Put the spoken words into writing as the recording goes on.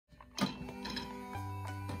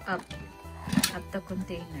up at the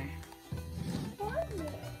container.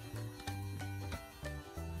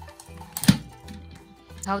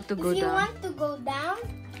 How to go down? If you want to go down,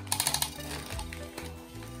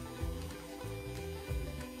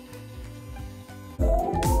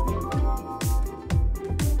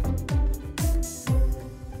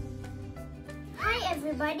 hi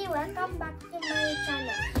everybody, welcome back to my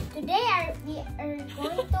channel. Today we are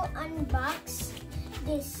going to unbox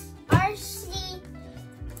this RC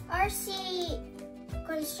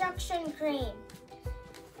construction crane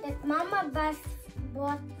that Mama Beth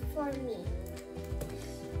bought for me.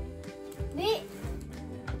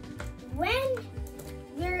 When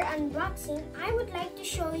we're unboxing, I would like to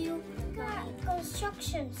show you the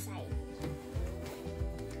construction site.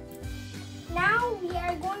 Now we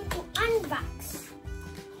are going to unbox.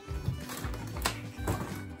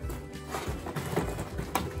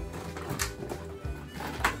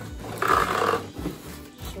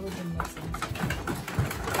 Show them what's inside.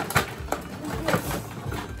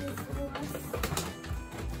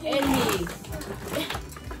 Ellie!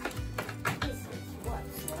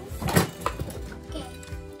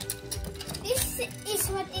 Is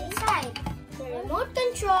what inside. The remote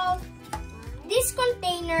control, this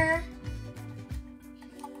container,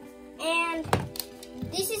 and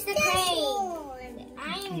this is the crane.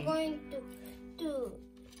 I am going to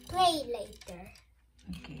play later.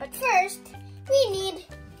 Okay. But first, we need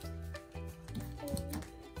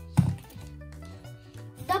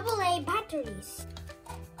AA batteries.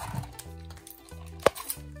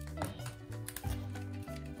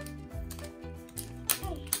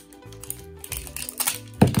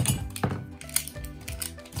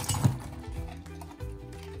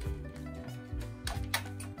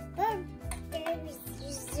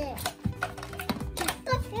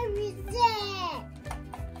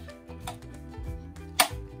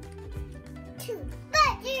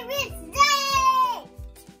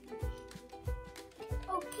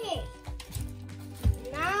 Okay,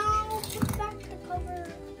 now put back the cover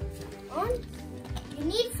on. You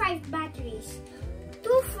need 5 batteries,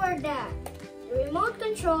 2 for the remote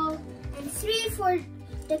control and 3 for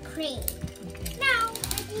the crane. Okay. Now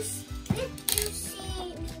let you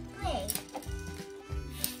see me play.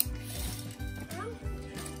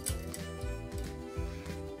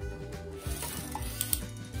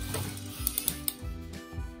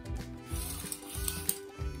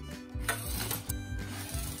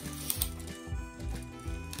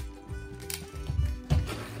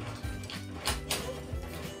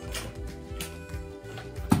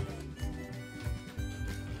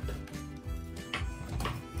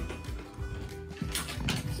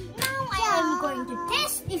 Going to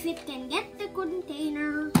test if it can get the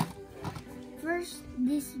container. First,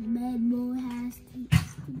 this bad boy has to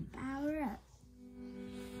power up.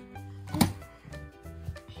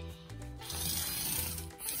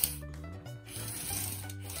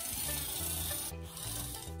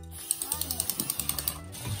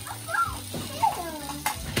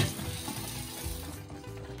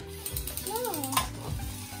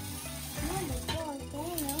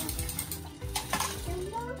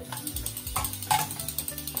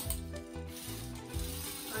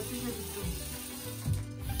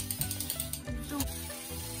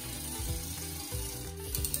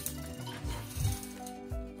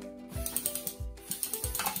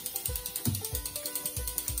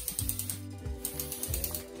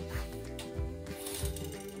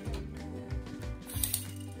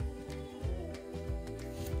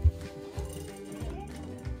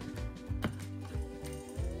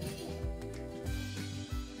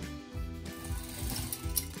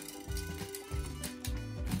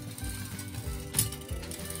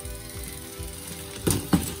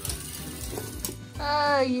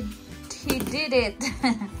 Oh, he did it.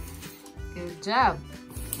 Good job.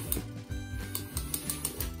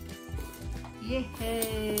 Yay.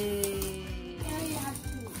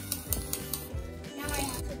 Now I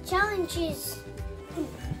have to challenge is to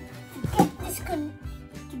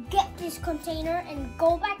get this container and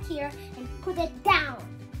go back here and put it down.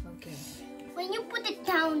 Okay. When you put it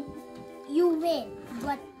down, you win.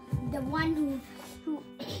 But the one who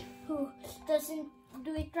doesn't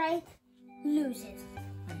do it right loses.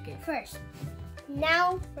 Okay. First,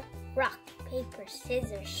 now rock, paper,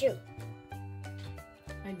 scissors, shoot.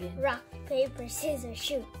 Again. Rock, paper, scissors,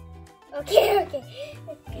 shoot. Okay. I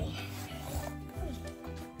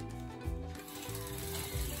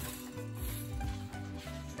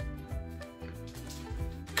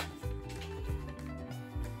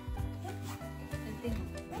think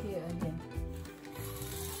here again.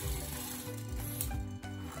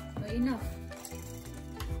 Oh, enough.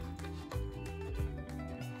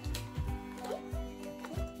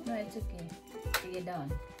 It's okay. Sige, down.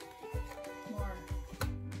 More.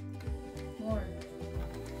 More.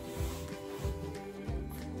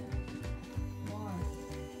 More.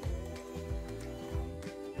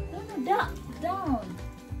 No, no, down. Down.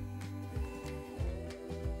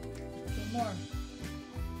 Okay, more.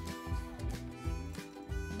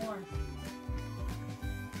 More.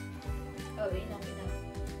 Oh, enough, enough.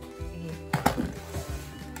 Sige.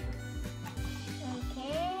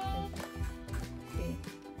 Okay. Okay.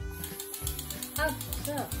 Up,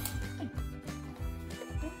 up.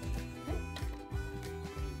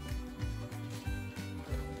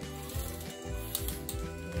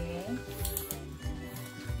 Okay.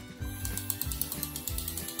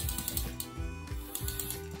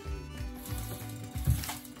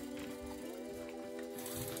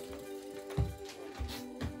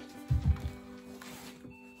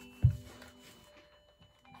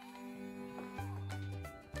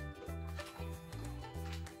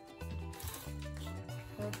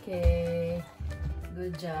 Okay.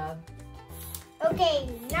 Good job. Okay,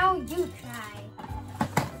 now you try.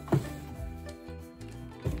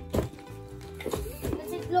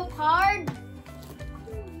 Does it look hard?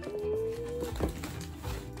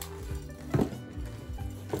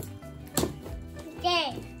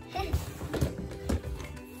 Okay.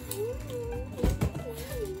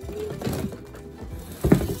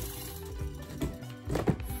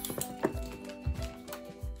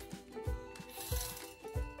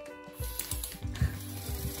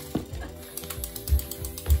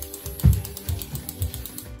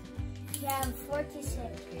 You have 46.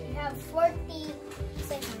 You have 40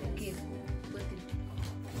 seconds. Okay. Put it.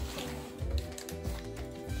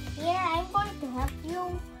 Here, I'm going to help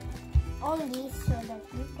you on this so that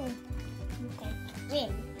you can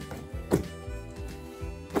win.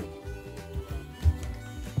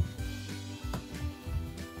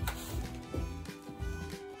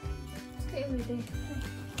 Stay with it.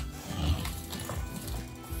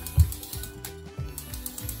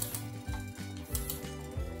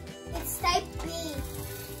 It's type B.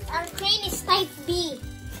 Our crane is type B.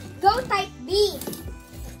 Go type B.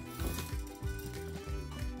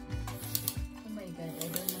 Oh my god, I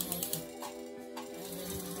don't know how to. I don't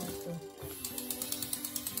know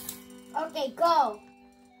how to. Okay, go.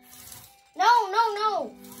 No, no, no.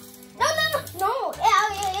 No, no, no, no.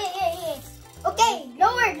 Yeah. Okay,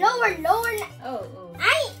 lower. Oh, oh.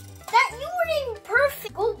 You were in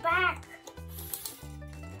perfect. Go back.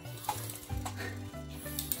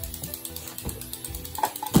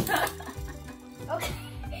 Okay.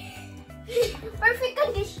 Perfect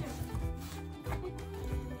condition.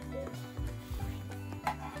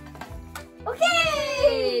 Okay.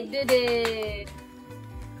 Hey, did it.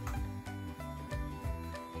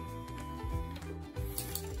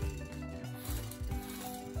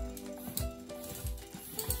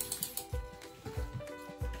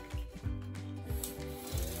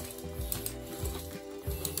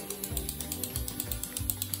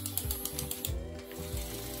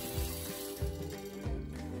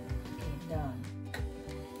 Okay, done.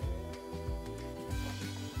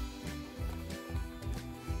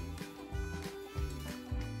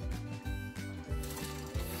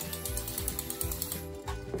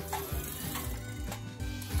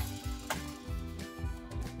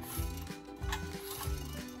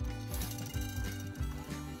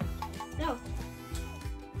 No.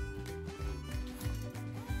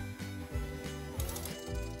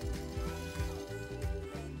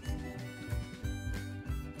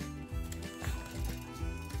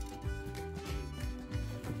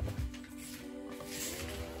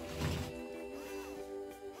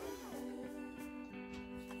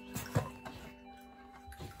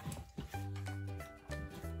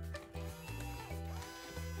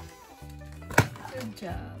 Good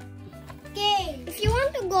job. Okay. If you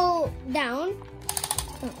want to go down,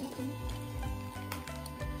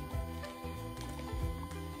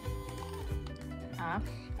 Up.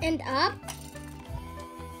 and up,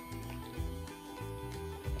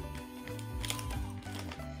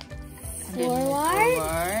 And then forward,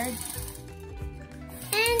 forward.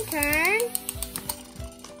 and turn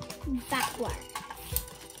backward.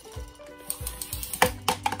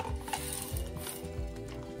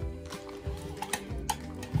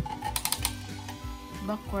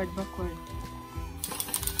 Backward, backward.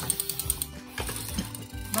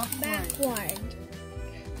 Backward. Backward.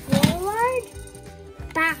 Forward,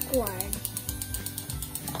 backward.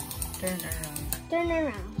 Turn around. Turn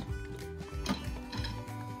around.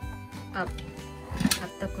 Up.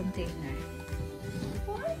 Up the container.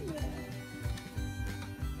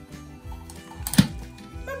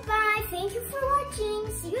 Bye-bye. Thank you for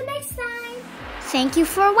watching. See you next time. Thank you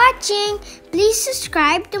for watching. Please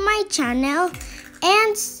subscribe to my channel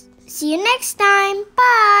and see you next time.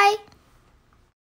 Bye.